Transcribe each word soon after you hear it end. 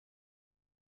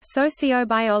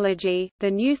Sociobiology, The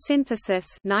New Synthesis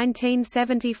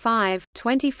 1975,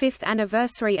 25th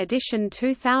Anniversary Edition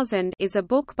 2000 is a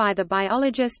book by the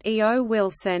biologist E. O.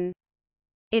 Wilson.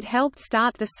 It helped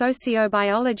start the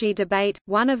sociobiology debate,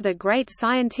 one of the great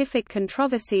scientific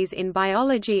controversies in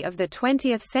biology of the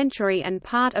 20th century and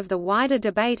part of the wider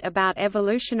debate about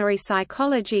evolutionary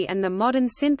psychology and the modern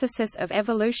synthesis of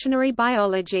evolutionary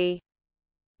biology.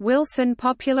 Wilson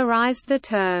popularized the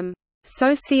term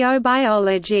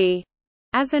sociobiology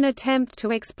as an attempt to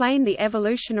explain the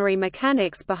evolutionary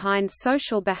mechanics behind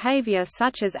social behavior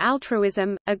such as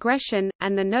altruism, aggression,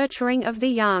 and the nurturing of the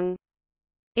young.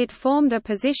 It formed a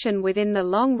position within the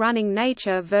long-running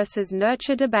nature versus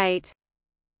nurture debate.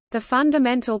 The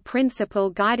fundamental principle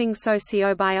guiding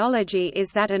sociobiology is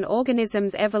that an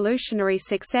organism's evolutionary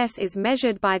success is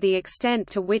measured by the extent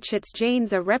to which its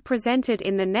genes are represented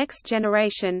in the next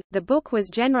generation. The book was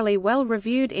generally well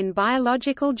reviewed in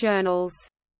biological journals.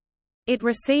 It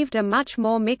received a much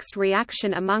more mixed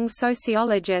reaction among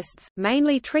sociologists,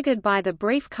 mainly triggered by the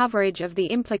brief coverage of the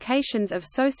implications of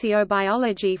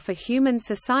sociobiology for human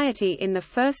society in the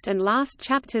first and last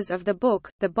chapters of the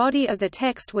book. The body of the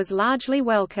text was largely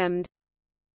welcomed.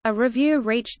 A review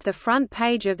reached the front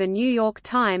page of the New York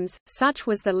Times, such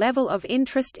was the level of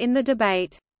interest in the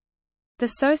debate.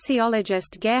 The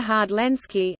sociologist Gerhard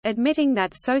Lenski, admitting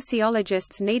that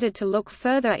sociologists needed to look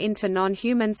further into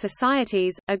non-human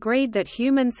societies, agreed that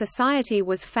human society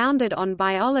was founded on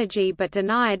biology but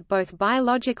denied both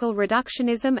biological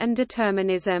reductionism and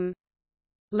determinism.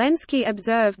 Lenski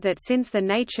observed that since the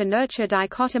nature-nurture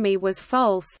dichotomy was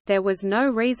false, there was no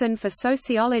reason for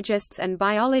sociologists and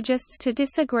biologists to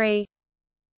disagree.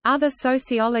 Other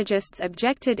sociologists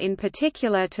objected in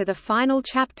particular to the final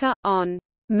chapter, on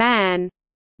man.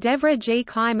 Devra G.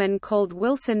 Kleiman called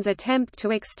Wilson's attempt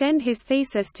to extend his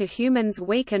thesis to humans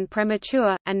weak and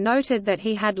premature, and noted that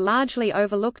he had largely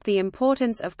overlooked the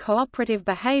importance of cooperative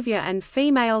behavior and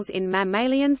females in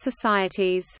mammalian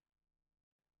societies.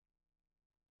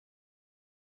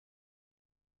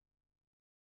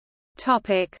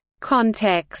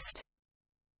 Context.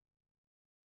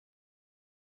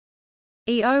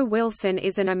 E. O. Wilson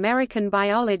is an American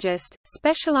biologist,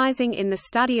 specializing in the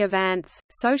study of ants,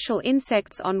 social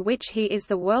insects on which he is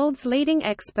the world's leading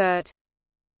expert.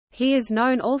 He is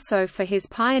known also for his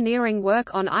pioneering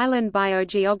work on island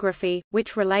biogeography,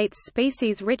 which relates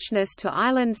species richness to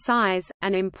island size,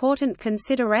 an important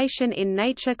consideration in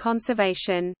nature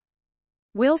conservation.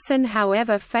 Wilson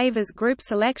however favors group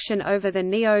selection over the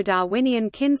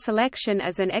neo-Darwinian kin selection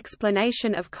as an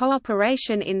explanation of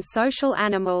cooperation in social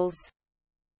animals.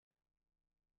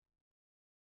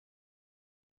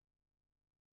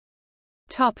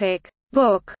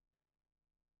 Book.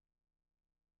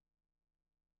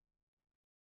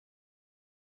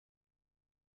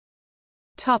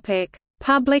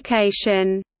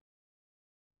 Publication.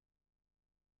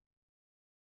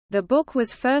 The book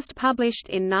was first published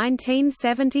in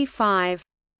 1975.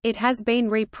 It has been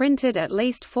reprinted at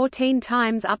least 14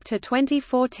 times up to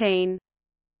 2014.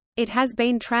 It has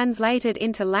been translated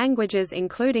into languages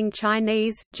including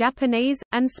Chinese, Japanese,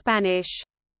 and Spanish.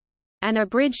 An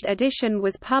abridged edition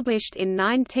was published in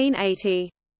 1980.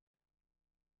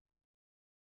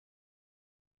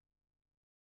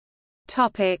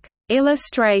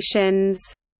 Illustrations.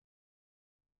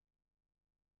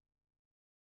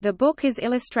 The book is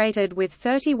illustrated with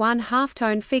 31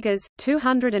 halftone figures,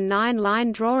 209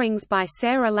 line drawings by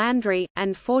Sarah Landry,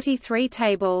 and 43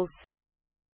 tables.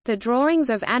 The drawings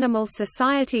of animal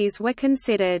societies were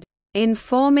considered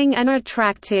informing and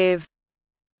attractive.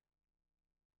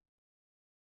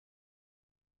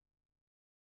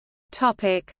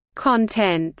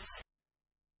 Contents.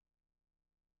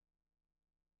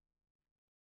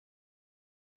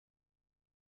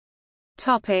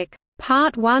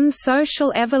 Part 1 –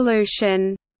 Social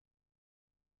evolution.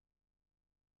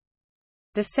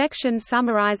 The section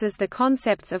summarizes the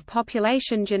concepts of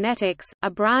population genetics,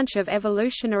 a branch of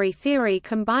evolutionary theory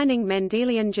combining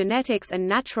Mendelian genetics and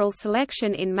natural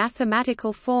selection in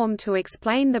mathematical form to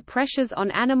explain the pressures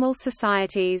on animal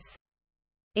societies.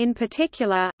 In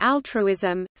particular,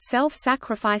 altruism,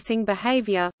 self-sacrificing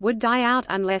behavior, would die out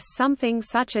unless something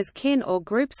such as kin or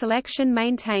group selection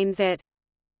maintains it.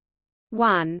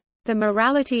 1. The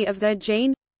morality of the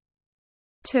gene.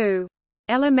 2.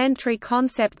 Elementary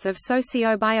concepts of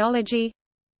sociobiology.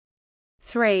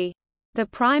 3. The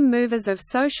prime movers of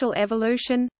social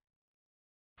evolution.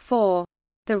 4.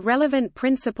 The relevant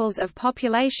principles of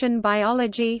population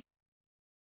biology.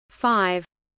 5.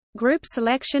 Group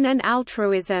selection and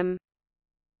altruism.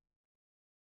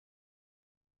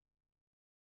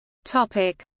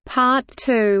 Part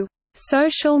 2.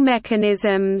 Social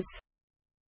mechanisms.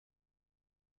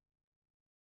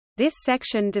 This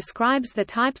section describes the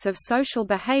types of social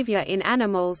behavior in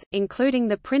animals, including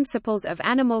the principles of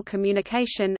animal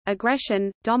communication,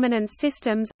 aggression, dominance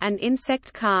systems, and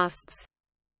insect castes.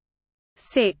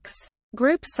 6.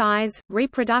 Group size,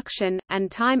 reproduction, and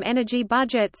time-energy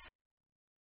budgets.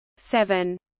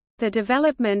 7. The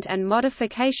development and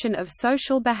modification of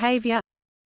social behavior.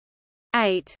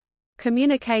 8.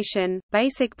 Communication,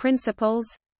 basic principles.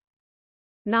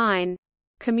 9.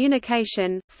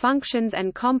 Communication, functions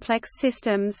and complex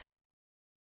systems.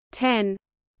 10.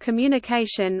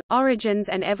 Communication, origins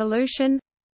and evolution.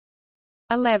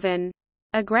 11.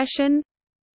 Aggression.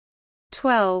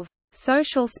 12.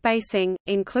 Social spacing,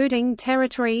 including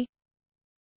territory.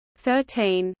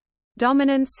 13.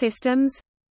 Dominance systems.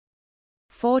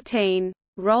 14.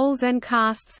 Roles and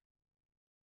castes.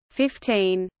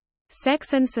 15.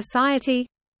 Sex and society.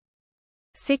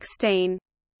 16.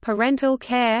 Parental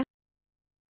care.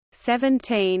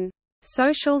 17.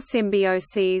 Social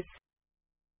symbioses.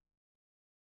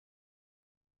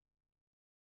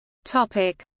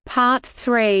 Topic: Part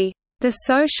 3. The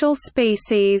social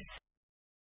species.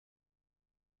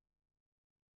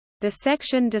 The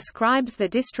section describes the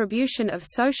distribution of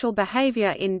social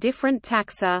behavior in different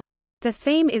taxa. The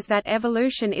theme is that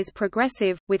evolution is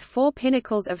progressive, with 4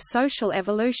 pinnacles of social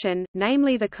evolution,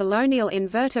 namely the colonial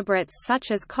invertebrates such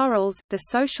as corals, the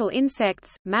social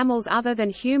insects, mammals other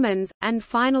than humans, and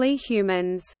finally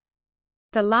humans.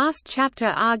 The last chapter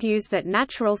argues that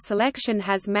natural selection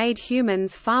has made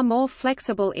humans far more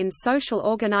flexible in social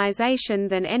organization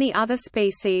than any other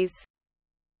species.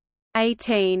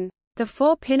 18. The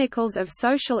 4 pinnacles of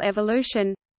social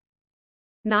evolution.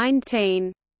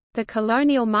 19. The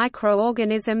colonial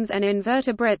microorganisms and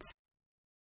invertebrates.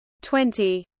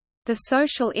 20. The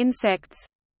social insects.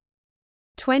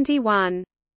 21.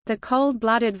 The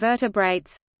cold-blooded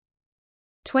vertebrates.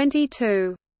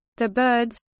 22. The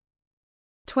birds.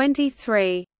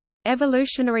 23.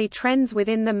 Evolutionary trends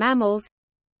within the mammals.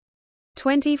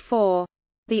 24.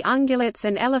 The ungulates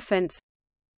and elephants.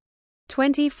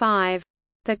 25.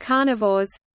 The carnivores.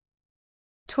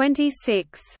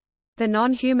 26. The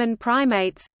non-human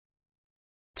primates.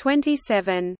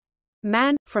 27.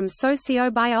 Man, from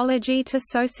sociobiology to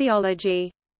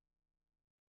sociology.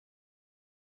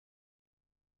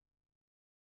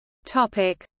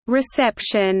 Topic: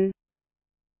 Reception.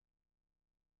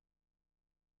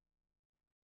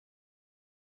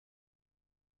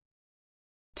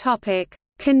 Topic: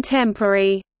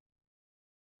 Contemporary.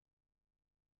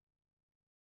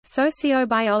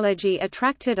 Sociobiology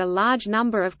attracted a large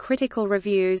number of critical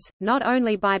reviews, not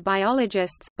only by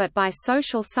biologists, but by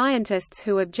social scientists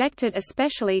who objected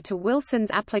especially to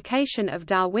Wilson's application of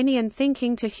Darwinian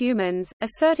thinking to humans,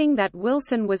 asserting that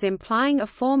Wilson was implying a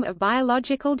form of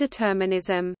biological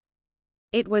determinism.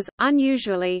 It was,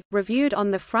 unusually, reviewed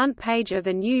on the front page of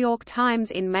The New York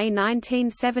Times in May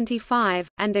 1975,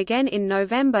 and again in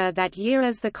November that year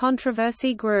as the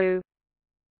controversy grew.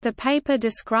 The paper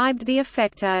described the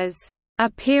effect as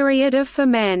a period of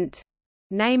ferment,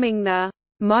 naming the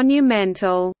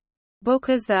monumental book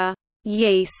as the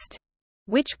yeast,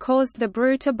 which caused the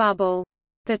brew to bubble.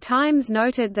 The Times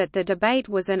noted that the debate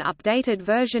was an updated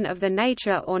version of the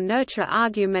nature or nurture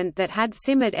argument that had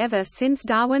simmered ever since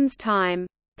Darwin's time.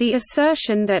 The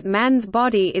assertion that man's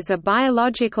body is a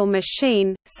biological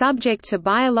machine, subject to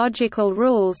biological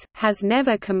rules, has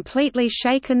never completely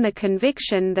shaken the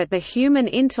conviction that the human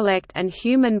intellect and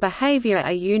human behavior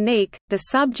are unique, the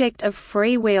subject of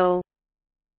free will.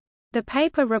 The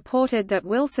paper reported that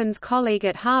Wilson's colleague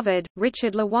at Harvard,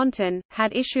 Richard Lewontin,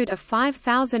 had issued a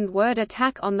 5,000-word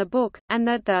attack on the book, and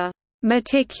that the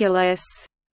meticulous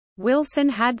Wilson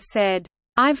had said,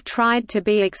 "I've tried to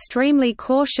be extremely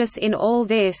cautious in all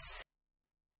this."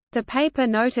 The paper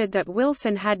noted that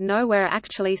Wilson had nowhere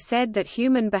actually said that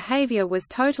human behavior was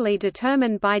totally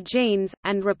determined by genes,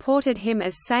 and reported him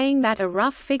as saying that a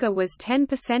rough figure was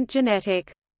 10%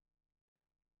 genetic.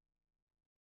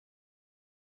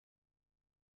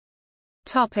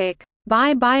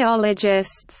 By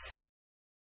biologists.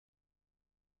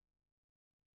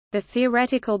 The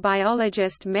theoretical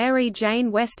biologist Mary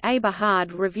Jane West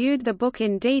Eberhard reviewed the book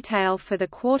in detail for the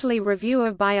Quarterly Review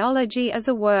of Biology as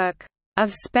a work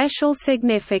of special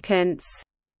significance.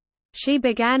 She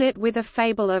began it with a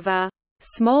fable of a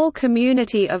small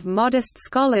community of modest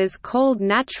scholars called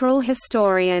natural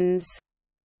historians,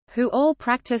 who all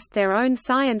practiced their own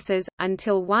sciences,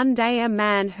 until one day a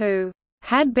man who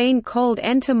had been called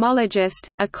entomologist,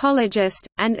 ecologist,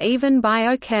 and even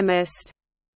biochemist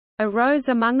arose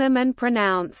among them and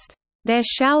pronounced, "There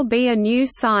shall be a new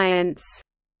science."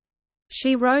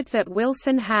 She wrote that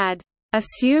Wilson had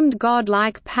assumed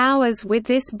godlike powers with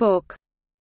this book,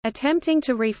 attempting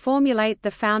to reformulate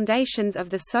the foundations of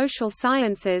the social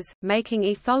sciences, making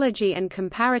ethology and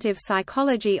comparative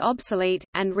psychology obsolete,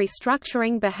 and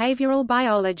restructuring behavioral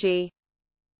biology.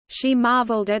 She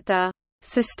marveled at the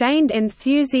sustained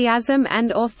enthusiasm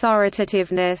and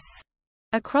authoritativeness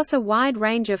across a wide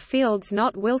range of fields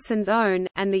not Wilson's own,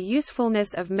 and the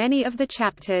usefulness of many of the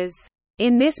chapters.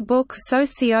 In this book,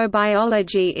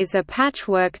 sociobiology is a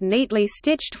patchwork neatly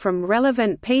stitched from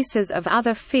relevant pieces of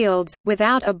other fields,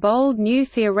 without a bold new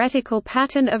theoretical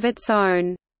pattern of its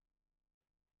own.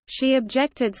 She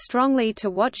objected strongly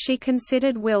to what she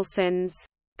considered Wilson's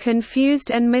confused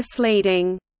and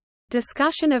misleading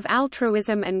discussion of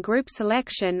altruism and group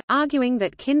selection, arguing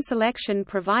that kin selection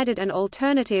provided an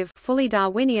alternative, fully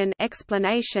Darwinian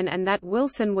explanation and that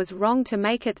Wilson was wrong to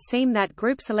make it seem that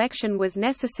group selection was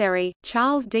necessary.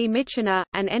 Charles D. Michener,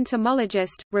 an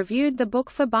entomologist, reviewed the book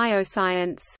for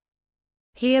Bioscience.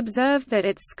 He observed that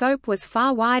its scope was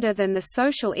far wider than the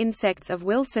social insects of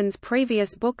Wilson's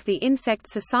previous book The Insect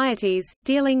Societies,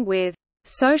 dealing with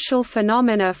social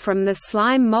phenomena from the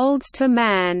slime molds to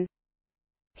man.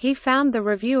 He found the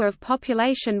review of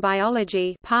Population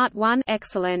Biology Part 1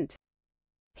 excellent.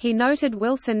 He noted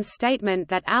Wilson's statement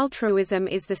that altruism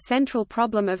is the central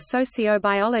problem of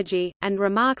sociobiology, and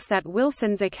remarks that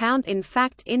Wilson's account in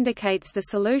fact indicates the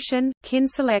solution, kin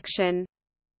selection.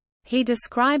 He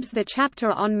describes the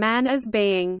chapter on man as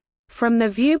being, "from the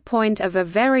viewpoint of a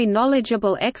very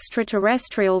knowledgeable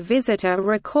extraterrestrial visitor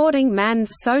recording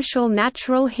man's social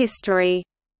natural history."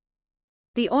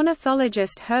 The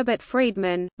ornithologist Herbert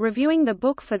Friedman, reviewing the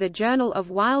book for the Journal of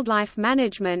Wildlife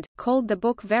Management, called the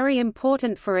book very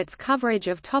important for its coverage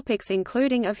of topics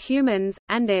including of humans,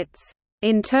 and its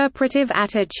interpretive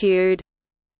attitude.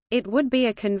 It would be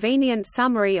a convenient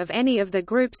summary of any of the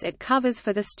groups it covers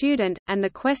for the student, and the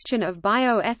question of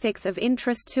bioethics of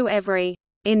interest to every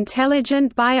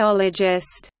intelligent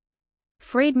biologist.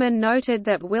 Friedman noted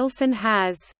that Wilson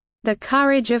has the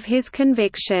courage of his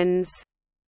convictions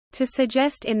to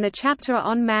suggest in the chapter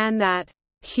on man that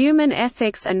human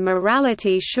ethics and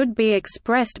morality should be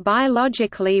expressed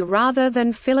biologically rather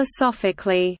than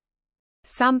philosophically,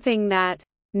 something that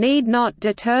need not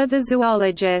deter the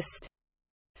zoologist,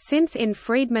 since in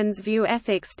Friedman's view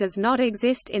ethics does not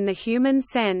exist in the human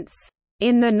sense,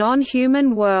 in the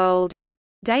non-human world.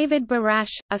 David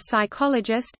Barash, a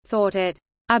psychologist, thought it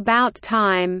about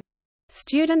time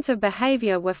students of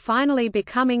behavior were finally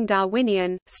becoming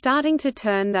Darwinian, starting to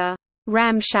turn the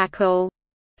ramshackle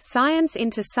science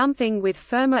into something with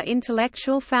firmer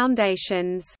intellectual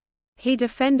foundations. He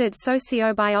defended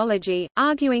sociobiology,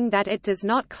 arguing that it does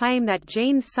not claim that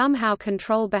genes somehow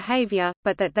control behavior,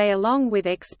 but that they along with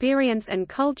experience and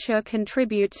culture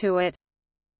contribute to it.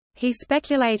 He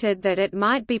speculated that it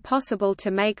might be possible to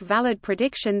make valid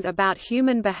predictions about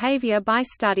human behavior by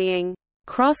studying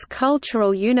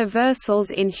cross-cultural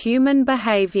universals in human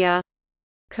behavior,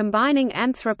 combining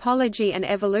anthropology and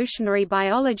evolutionary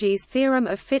biology's theorem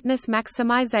of fitness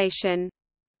maximization.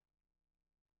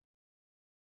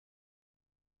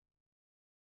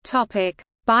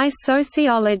 By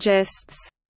sociologists.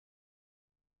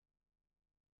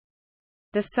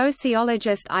 The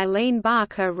sociologist Eileen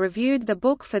Barker reviewed the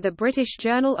book for the British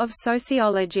Journal of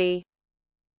Sociology.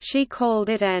 She called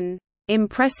it an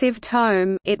impressive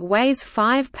tome, it weighs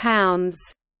 5 pounds,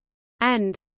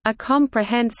 and a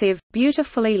comprehensive,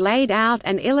 beautifully laid out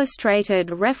and illustrated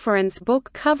reference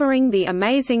book covering the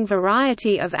amazing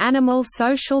variety of animal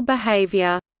social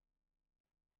behavior.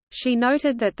 She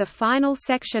noted that the final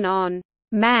section on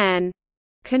man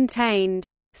contained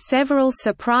several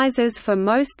surprises for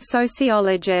most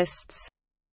sociologists,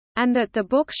 and that the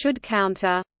book should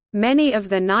counter many of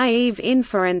the naive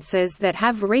inferences that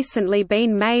have recently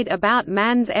been made about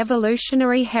man's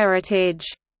evolutionary heritage.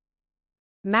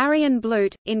 Marion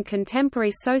Blute, in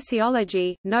Contemporary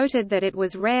Sociology, noted that it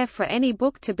was rare for any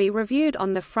book to be reviewed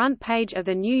on the front page of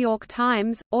the New York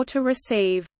Times, or to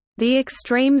receive the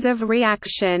extremes of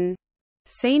reaction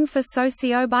seen for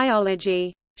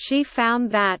sociobiology. She found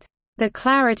that the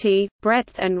clarity,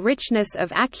 breadth and richness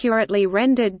of accurately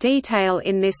rendered detail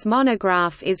in this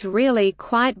monograph is really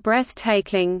quite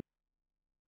breathtaking.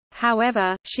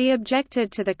 However, she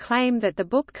objected to the claim that the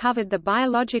book covered the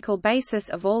biological basis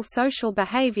of all social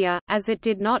behavior, as it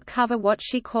did not cover what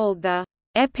she called the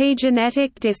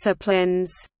epigenetic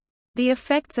disciplines, the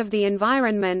effects of the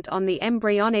environment on the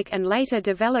embryonic and later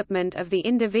development of the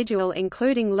individual,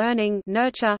 including learning,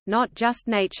 nurture, not just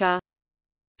nature.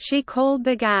 She called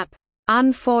the gap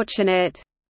unfortunate,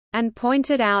 and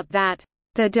pointed out that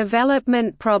the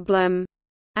development problem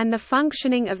and the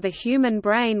functioning of the human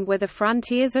brain were the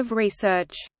frontiers of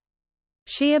research.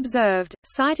 She observed,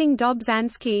 citing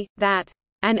Dobzhansky, that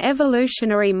an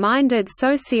evolutionary-minded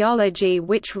sociology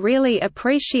which really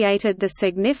appreciated the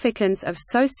significance of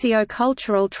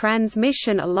socio-cultural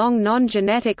transmission along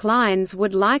non-genetic lines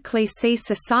would likely see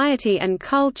society and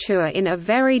culture in a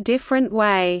very different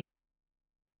way.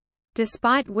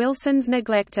 Despite Wilson's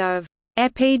neglect of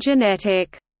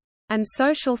epigenetic and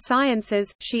social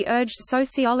sciences, she urged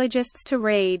sociologists to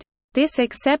read this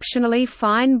exceptionally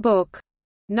fine book,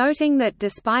 noting that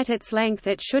despite its length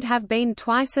it should have been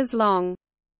twice as long.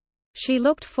 She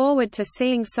looked forward to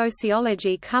seeing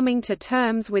sociology coming to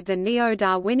terms with the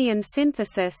neo-Darwinian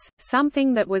synthesis,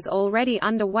 something that was already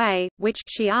underway, which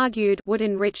she argued would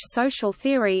enrich social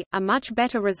theory, a much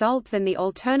better result than the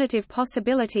alternative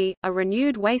possibility, a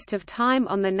renewed waste of time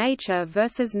on the nature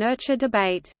versus nurture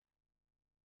debate.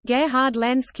 Gerhard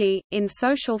Lenski, in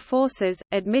Social Forces,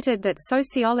 admitted that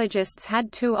sociologists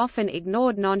had too often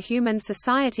ignored non-human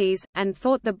societies, and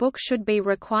thought the book should be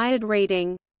required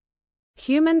reading.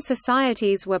 Human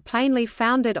societies were plainly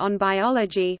founded on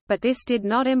biology, but this did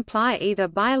not imply either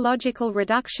biological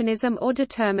reductionism or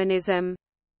determinism.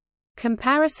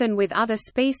 Comparison with other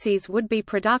species would be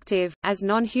productive, as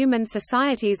non-human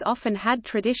societies often had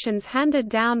traditions handed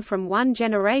down from one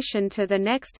generation to the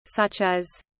next, such as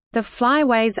the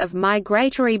flyways of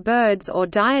migratory birds or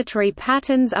dietary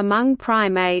patterns among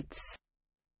primates.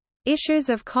 Issues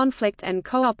of conflict and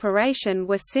cooperation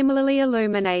were similarly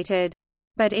illuminated.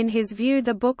 But in his view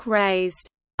the book raised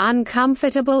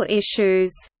uncomfortable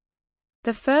issues.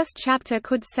 The first chapter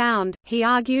could sound, he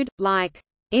argued, like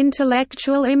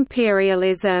intellectual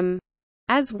imperialism,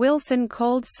 as Wilson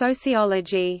called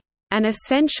sociology, an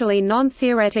essentially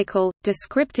non-theoretical,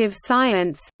 descriptive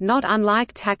science, not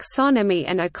unlike taxonomy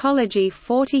and ecology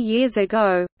 40 years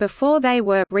ago, before they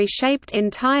were reshaped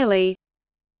entirely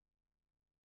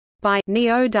by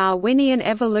neo-Darwinian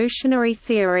evolutionary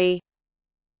theory.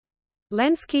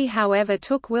 Lenski however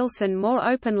took Wilson more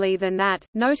openly than that,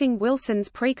 noting Wilson's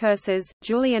precursors,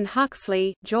 Julian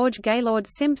Huxley, George Gaylord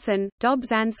Simpson,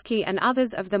 Dobzhansky and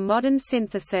others of the modern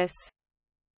synthesis.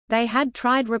 They had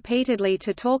tried repeatedly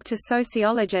to talk to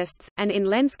sociologists, and in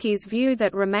Lenski's view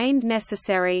that remained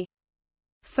necessary.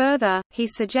 Further, he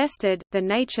suggested, the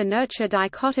nature-nurture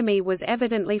dichotomy was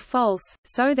evidently false,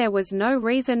 so there was no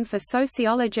reason for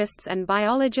sociologists and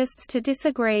biologists to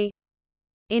disagree.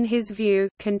 In his view,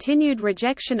 continued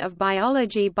rejection of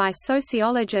biology by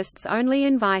sociologists only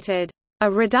invited a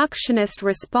reductionist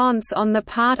response on the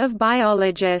part of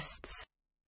biologists.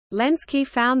 Lenski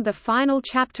found the final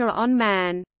chapter on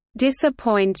man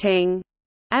disappointing,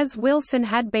 as Wilson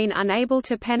had been unable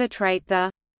to penetrate the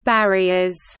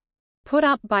barriers put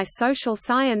up by social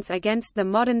science against the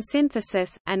modern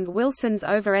synthesis, and Wilson's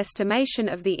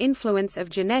overestimation of the influence of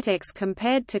genetics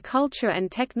compared to culture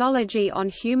and technology on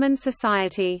human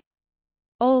society.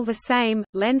 All the same,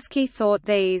 Lenski thought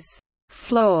these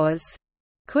flaws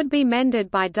could be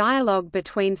mended by dialogue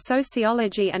between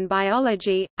sociology and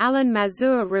biology. Alan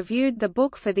Mazur reviewed the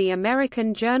book for the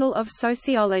American Journal of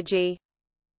Sociology.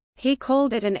 He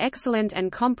called it an excellent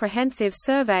and comprehensive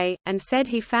survey, and said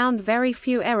he found very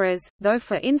few errors, though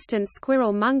for instance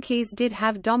squirrel monkeys did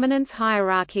have dominance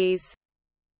hierarchies.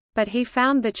 But he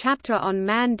found the chapter on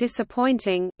man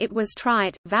disappointing, it was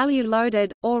trite,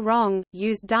 value-loaded, or wrong,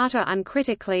 used data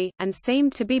uncritically, and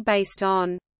seemed to be based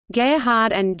on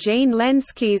Gerhard and Jean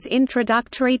Lenski's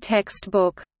introductory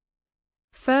textbook.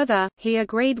 Further, he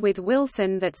agreed with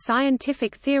Wilson that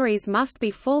scientific theories must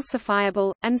be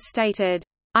falsifiable, and stated,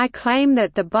 I claim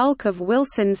that the bulk of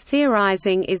Wilson's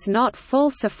theorizing is not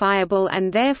falsifiable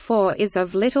and therefore is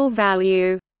of little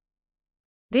value.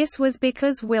 This was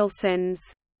because Wilson's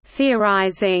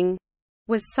theorizing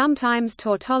was sometimes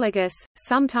tautologous,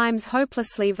 sometimes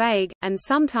hopelessly vague, and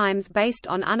sometimes based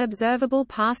on unobservable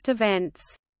past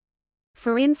events.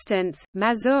 For instance,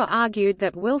 Mazur argued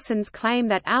that Wilson's claim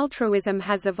that altruism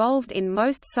has evolved in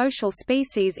most social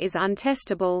species is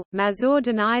untestable. Mazur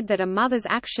denied that a mother's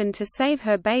action to save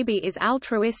her baby is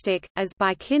altruistic, as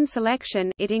by kin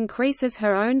selection it increases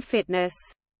her own fitness.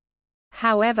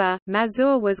 However,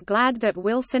 Mazur was glad that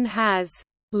Wilson has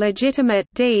legitimate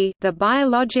the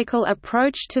biological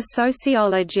approach to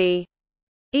sociology.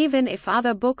 Even if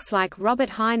other books like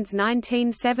Robert Hind's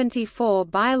 1974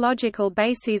 Biological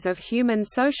Bases of Human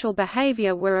Social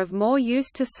Behavior were of more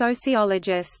use to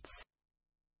sociologists.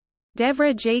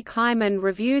 Deborah G. Kleiman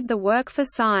reviewed the work for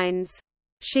Signs.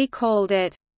 She called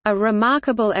it, "a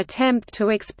remarkable attempt to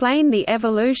explain the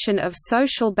evolution of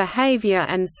social behavior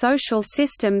and social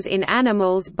systems in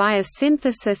animals by a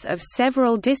synthesis of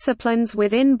several disciplines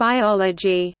within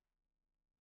biology."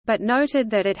 but noted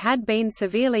that it had been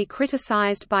severely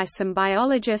criticized by some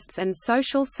biologists and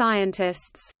social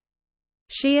scientists.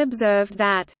 She observed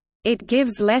that, "...it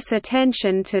gives less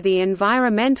attention to the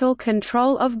environmental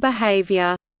control of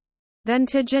behavior than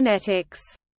to genetics."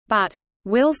 But,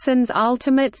 "Wilson's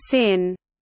ultimate sin,"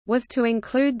 was to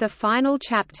include the final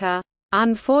chapter,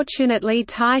 unfortunately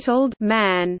titled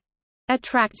Man,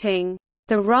 attracting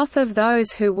the wrath of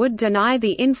those who would deny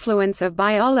the influence of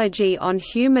biology on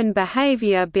human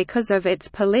behavior because of its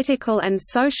political and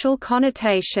social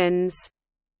connotations.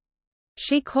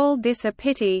 She called this a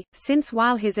pity, since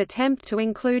while his attempt to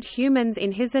include humans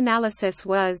in his analysis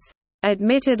was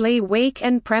admittedly weak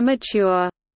and premature,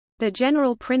 the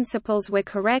general principles were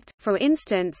correct. For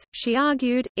instance, she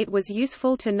argued, it was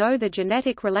useful to know the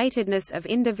genetic relatedness of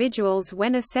individuals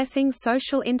when assessing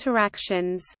social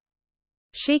interactions.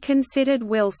 She considered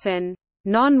Wilson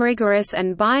non-rigorous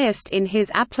and biased in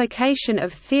his application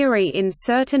of theory in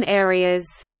certain areas.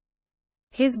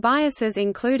 His biases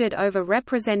included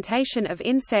over-representation of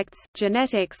insects,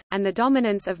 genetics, and the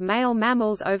dominance of male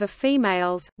mammals over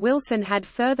females. Wilson had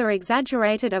further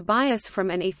exaggerated a bias from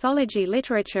an ethology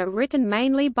literature written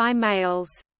mainly by males.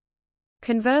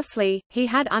 Conversely, he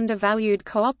had undervalued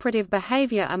cooperative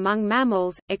behavior among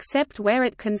mammals, except where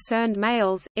it concerned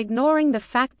males, ignoring the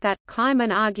fact that,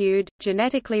 Kleiman argued,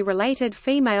 genetically related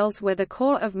females were the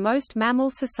core of most mammal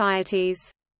societies.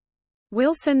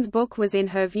 Wilson's book was in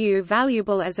her view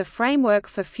valuable as a framework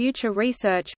for future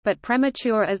research, but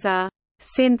premature as a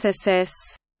synthesis.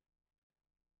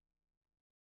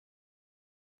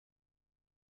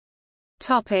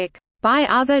 By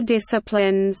other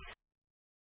disciplines.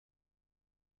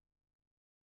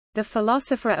 The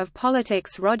philosopher of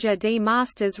politics Roger D.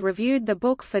 Masters reviewed the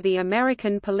book for the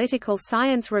American Political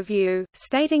Science Review,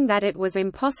 stating that it was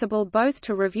impossible both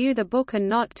to review the book and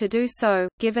not to do so,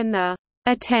 given the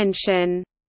attention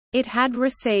it had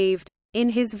received. In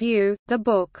his view, the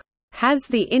book has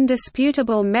the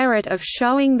indisputable merit of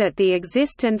showing that the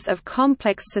existence of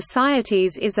complex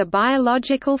societies is a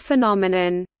biological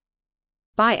phenomenon.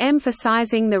 By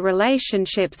emphasizing the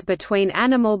relationships between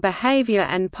animal behavior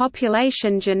and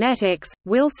population genetics,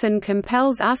 Wilson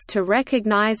compels us to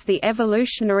recognize the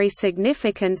evolutionary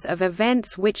significance of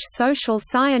events which social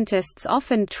scientists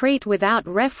often treat without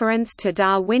reference to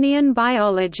Darwinian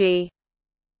biology.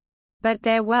 But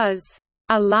there was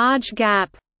a large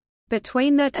gap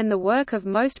between that and the work of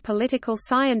most political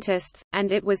scientists, and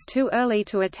it was too early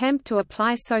to attempt to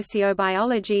apply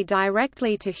sociobiology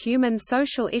directly to human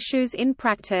social issues in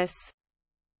practice.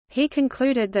 He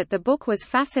concluded that the book was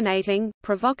fascinating,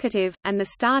 provocative, and the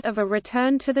start of a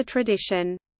return to the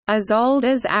tradition, as old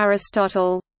as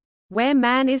Aristotle, where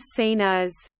man is seen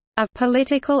as a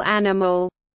political animal,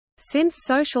 since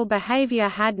social behavior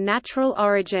had natural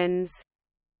origins.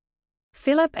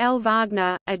 Philip L.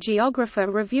 Wagner, a geographer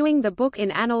reviewing the book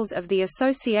in Annals of the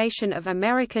Association of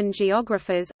American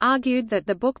Geographers, argued that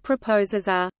the book proposes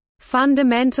a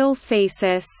fundamental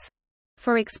thesis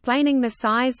for explaining the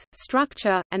size,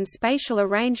 structure, and spatial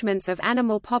arrangements of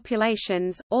animal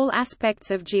populations, all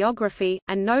aspects of geography,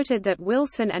 and noted that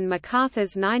Wilson and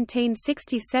MacArthur's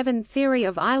 1967 theory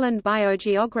of island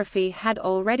biogeography had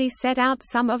already set out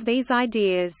some of these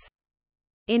ideas.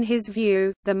 In his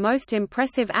view, the most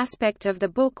impressive aspect of the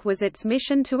book was its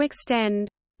mission to extend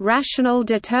rational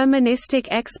deterministic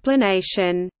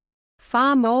explanation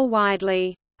far more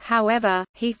widely. However,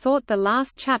 he thought the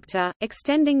last chapter,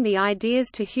 extending the ideas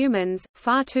to humans,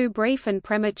 far too brief and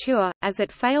premature, as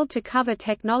it failed to cover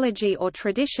technology or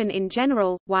tradition in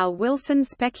general, while Wilson's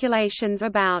speculations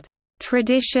about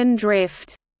tradition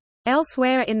drift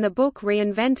elsewhere in the book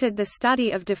reinvented the study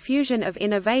of diffusion of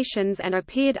innovations and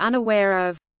appeared unaware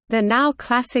of the now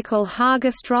classical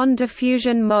Hagerstron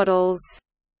diffusion models.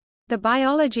 The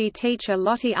biology teacher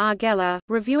Lottie R. Geller,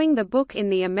 reviewing the book in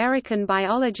The American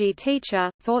Biology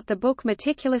Teacher, thought the book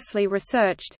meticulously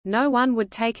researched. No one would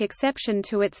take exception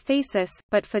to its thesis,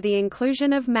 but for the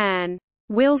inclusion of man.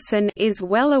 Wilson is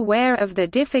well aware of the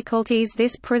difficulties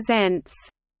this presents.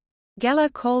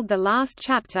 Geller called the last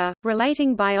chapter,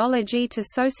 relating biology to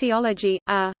sociology,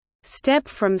 a step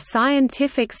from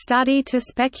scientific study to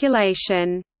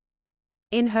speculation.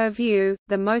 In her view,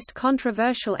 the most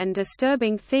controversial and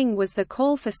disturbing thing was the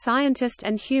call for scientists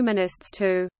and humanists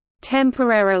to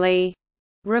temporarily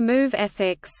remove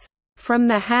ethics from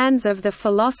the hands of the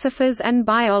philosophers and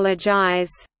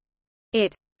biologize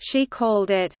it. She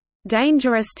called it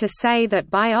dangerous to say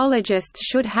that biologists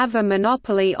should have a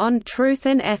monopoly on truth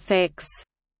and ethics.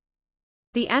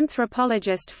 The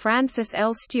anthropologist Francis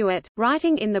L. Stewart,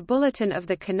 writing in the Bulletin of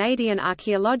the Canadian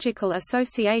Archaeological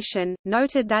Association,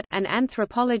 noted that an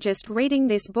anthropologist reading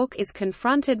this book is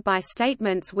confronted by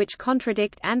statements which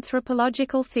contradict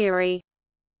anthropological theory.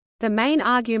 The main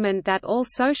argument that all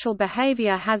social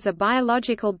behavior has a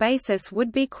biological basis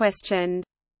would be questioned.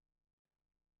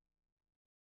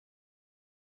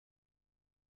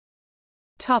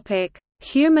 Topic: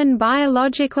 Human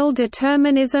biological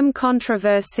determinism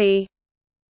controversy.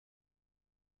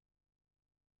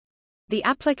 The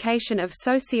application of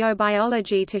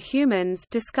sociobiology to humans,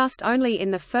 discussed only in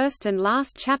the first and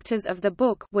last chapters of the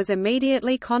book, was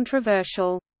immediately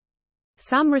controversial.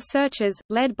 Some researchers,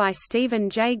 led by Stephen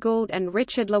Jay Gould and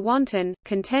Richard Lewontin,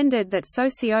 contended that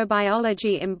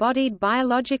sociobiology embodied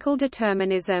biological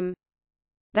determinism.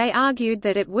 They argued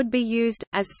that it would be used,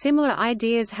 as similar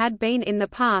ideas had been in the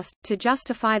past, to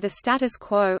justify the status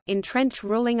quo, entrench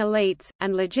ruling elites,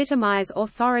 and legitimize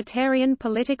authoritarian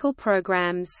political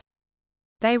programs.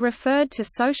 They referred to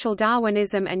social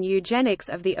Darwinism and eugenics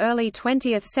of the early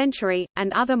 20th century,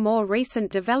 and other more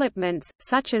recent developments,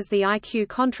 such as the IQ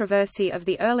controversy of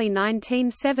the early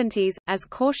 1970s, as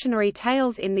cautionary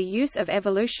tales in the use of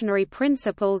evolutionary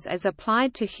principles as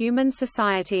applied to human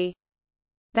society.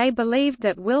 They believed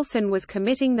that Wilson was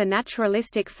committing the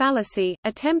naturalistic fallacy,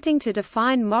 attempting to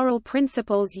define moral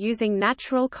principles using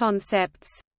natural concepts.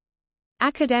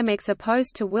 Academics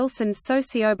opposed to Wilson's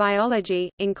sociobiology,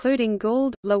 including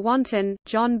Gould, Lewontin,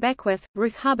 John Beckwith,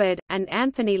 Ruth Hubbard, and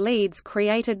Anthony Leeds,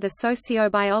 created the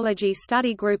Sociobiology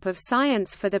Study Group of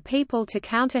Science for the People to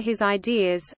counter his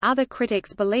ideas. Other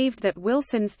critics believed that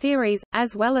Wilson's theories,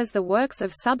 as well as the works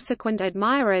of subsequent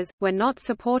admirers, were not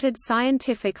supported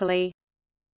scientifically.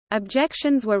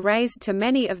 Objections were raised to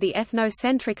many of the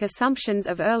ethnocentric assumptions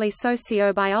of early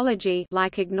sociobiology,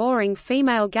 like ignoring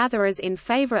female gatherers in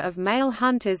favor of male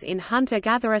hunters in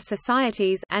hunter-gatherer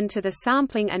societies, and to the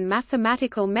sampling and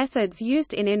mathematical methods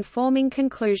used in informing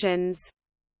conclusions.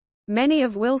 Many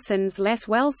of Wilson's less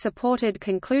well-supported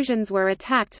conclusions were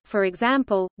attacked, for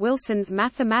example, Wilson's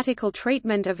mathematical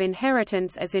treatment of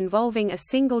inheritance as involving a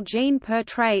single gene per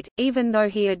trait, even though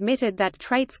he admitted that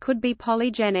traits could be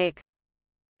polygenic.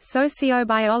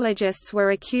 Sociobiologists were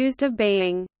accused of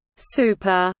being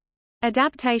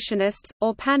super-adaptationists,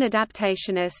 or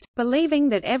panadaptationist, believing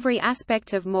that every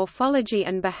aspect of morphology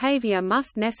and behavior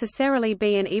must necessarily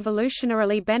be an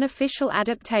evolutionarily beneficial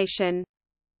adaptation.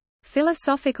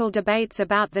 Philosophical debates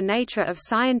about the nature of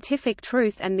scientific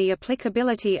truth and the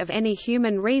applicability of any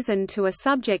human reason to a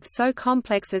subject so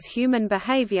complex as human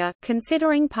behavior,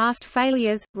 considering past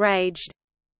failures, raged.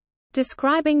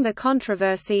 Describing the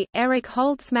controversy, Eric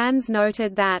Holtzmans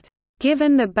noted that,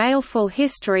 "Given the baleful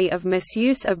history of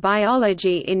misuse of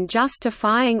biology in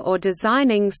justifying or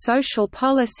designing social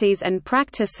policies and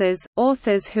practices,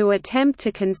 authors who attempt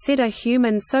to consider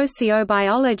human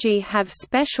sociobiology have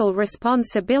special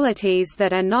responsibilities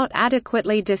that are not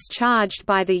adequately discharged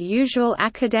by the usual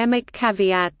academic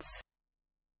caveats."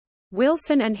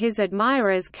 Wilson and his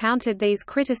admirers countered these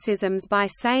criticisms by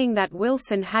saying that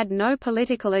Wilson had no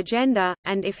political agenda,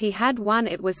 and if he had one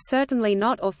it was certainly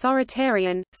not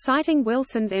authoritarian, citing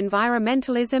Wilson's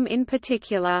environmentalism in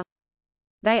particular.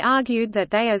 They argued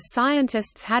that they as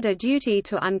scientists had a duty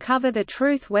to uncover the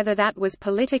truth whether that was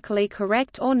politically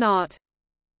correct or not.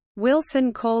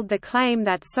 Wilson called the claim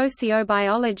that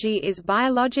sociobiology is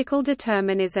biological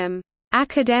determinism,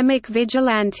 "academic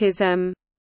vigilantism,"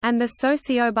 and the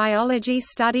Sociobiology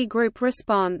Study Group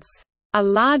response, "a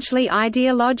largely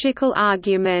ideological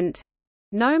argument."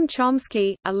 Noam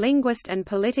Chomsky, a linguist and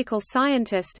political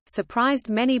scientist, surprised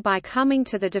many by coming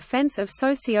to the defense of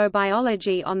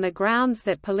sociobiology on the grounds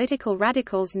that political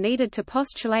radicals needed to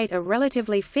postulate a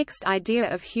relatively fixed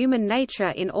idea of human nature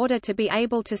in order to be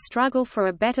able to struggle for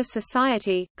a better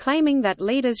society, claiming that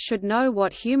leaders should know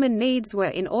what human needs were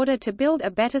in order to build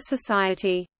a better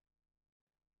society.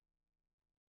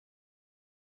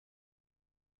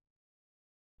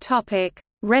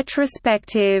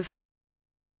 Retrospective.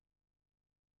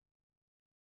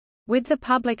 With the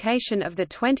publication of the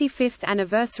 25th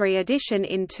anniversary edition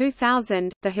in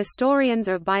 2000, the historians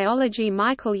of biology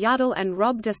Michael Yuddle and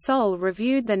Rob de Sol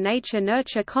reviewed the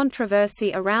nature-nurture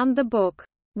controversy around the book.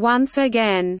 Once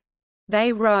again,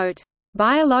 they wrote,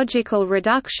 "Biological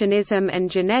reductionism and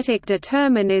genetic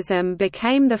determinism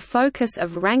became the focus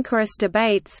of rancorous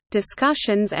debates,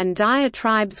 discussions and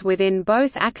diatribes within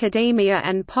both academia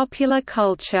and popular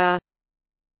culture."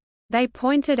 They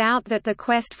pointed out that the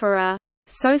quest for a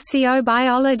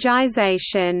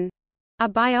sociobiologization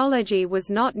of biology was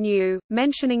not new,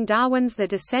 mentioning Darwin's The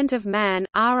Descent of Man,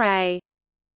 R.A.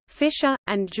 Fisher,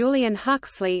 and Julian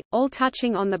Huxley, all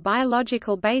touching on the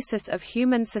biological basis of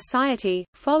human society,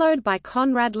 followed by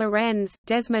Konrad Lorenz,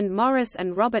 Desmond Morris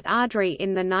and Robert Ardrey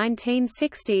in the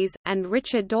 1960s, and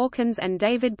Richard Dawkins and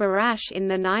David Barash in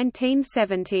the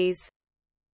 1970s.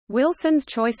 Wilson's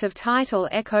choice of title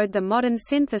echoed the modern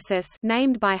synthesis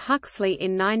named by Huxley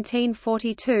in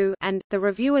 1942 and, the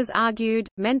reviewers argued,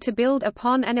 meant to build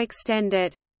upon and extend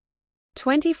it.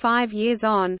 25 years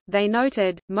on, they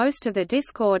noted, most of the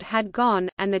discord had gone,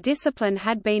 and the discipline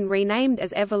had been renamed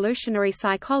as evolutionary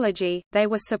psychology. They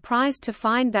were surprised to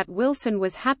find that Wilson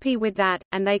was happy with that,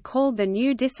 and they called the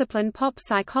new discipline pop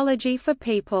psychology for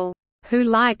people who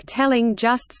like telling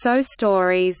just so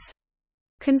stories.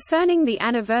 Concerning the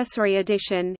anniversary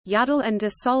edition, Yuddle and de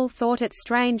Sol thought it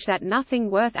strange that nothing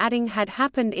worth adding had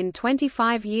happened in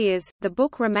 25 years. The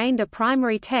book remained a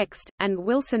primary text, and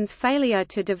Wilson's failure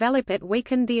to develop it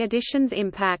weakened the edition's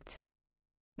impact.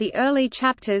 The early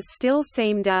chapters still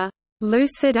seemed a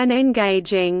lucid and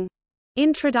engaging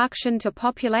introduction to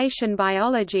population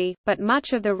biology, but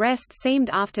much of the rest seemed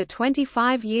after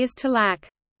 25 years to lack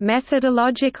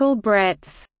methodological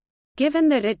breadth, given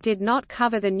that it did not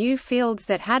cover the new fields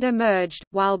that had emerged,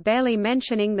 while barely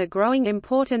mentioning the growing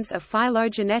importance of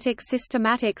phylogenetic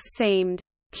systematics seemed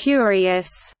curious.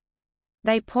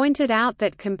 They pointed out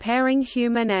that comparing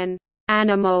human and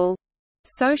animal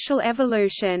social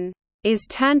evolution is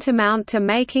tantamount to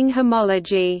making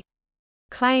homology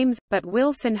claims, but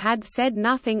Wilson had said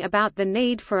nothing about the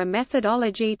need for a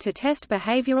methodology to test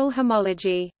behavioral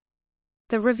homology.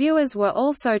 The reviewers were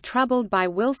also troubled by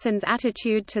Wilson's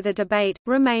attitude to the debate,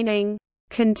 remaining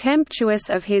contemptuous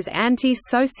of his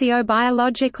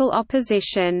anti-sociobiological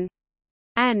opposition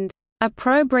and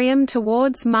opprobrium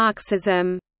towards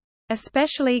Marxism,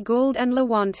 especially Gould and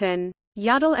Lewontin.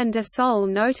 Yuddle and de Sol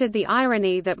noted the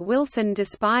irony that Wilson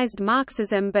despised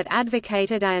Marxism but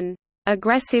advocated an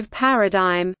aggressive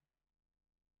paradigm,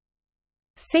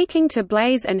 seeking to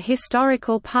blaze an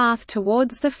historical path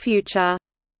towards the future,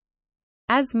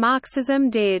 as Marxism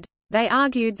did. They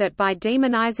argued that by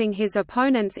demonizing his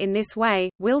opponents in this way,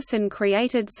 Wilson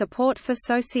created support for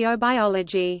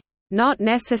sociobiology, not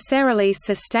necessarily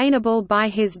sustainable by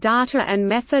his data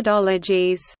and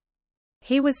methodologies.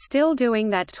 He was still doing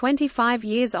that 25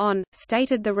 years on,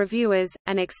 stated the reviewers.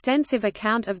 An extensive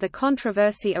account of the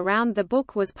controversy around the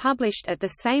book was published at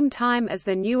the same time as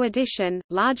the new edition,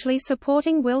 largely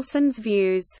supporting Wilson's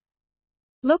views.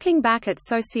 Looking back at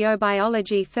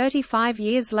sociobiology 35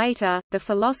 years later, the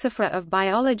philosopher of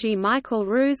biology Michael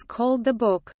Ruse called the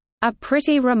book, "a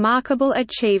pretty remarkable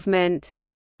achievement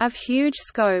of huge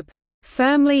scope,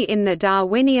 firmly in the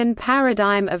Darwinian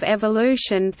paradigm of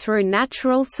evolution through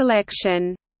natural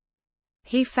selection."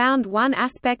 He found one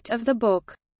aspect of the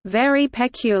book, "very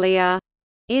peculiar,"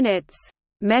 in its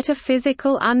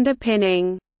metaphysical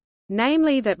underpinning,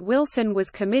 namely that Wilson was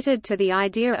committed to the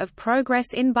idea of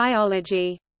progress in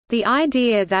biology. The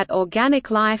idea that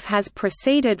organic life has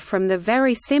proceeded from the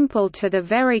very simple to the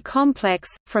very complex,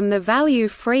 from the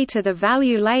value-free to the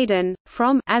value-laden,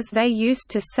 from, as they used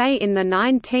to say in the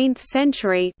 19th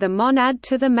century, the monad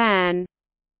to the man.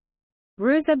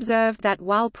 Ruse observed that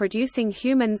while producing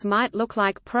humans might look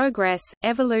like progress,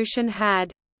 evolution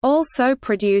had also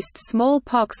produced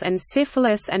smallpox and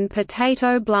syphilis and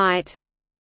potato blight,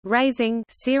 raising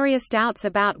serious doubts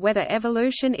about whether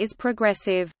evolution is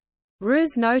progressive.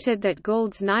 Ruse noted that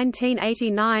Gould's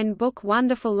 1989 book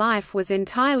Wonderful Life was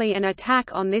entirely an attack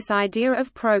on this idea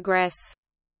of progress.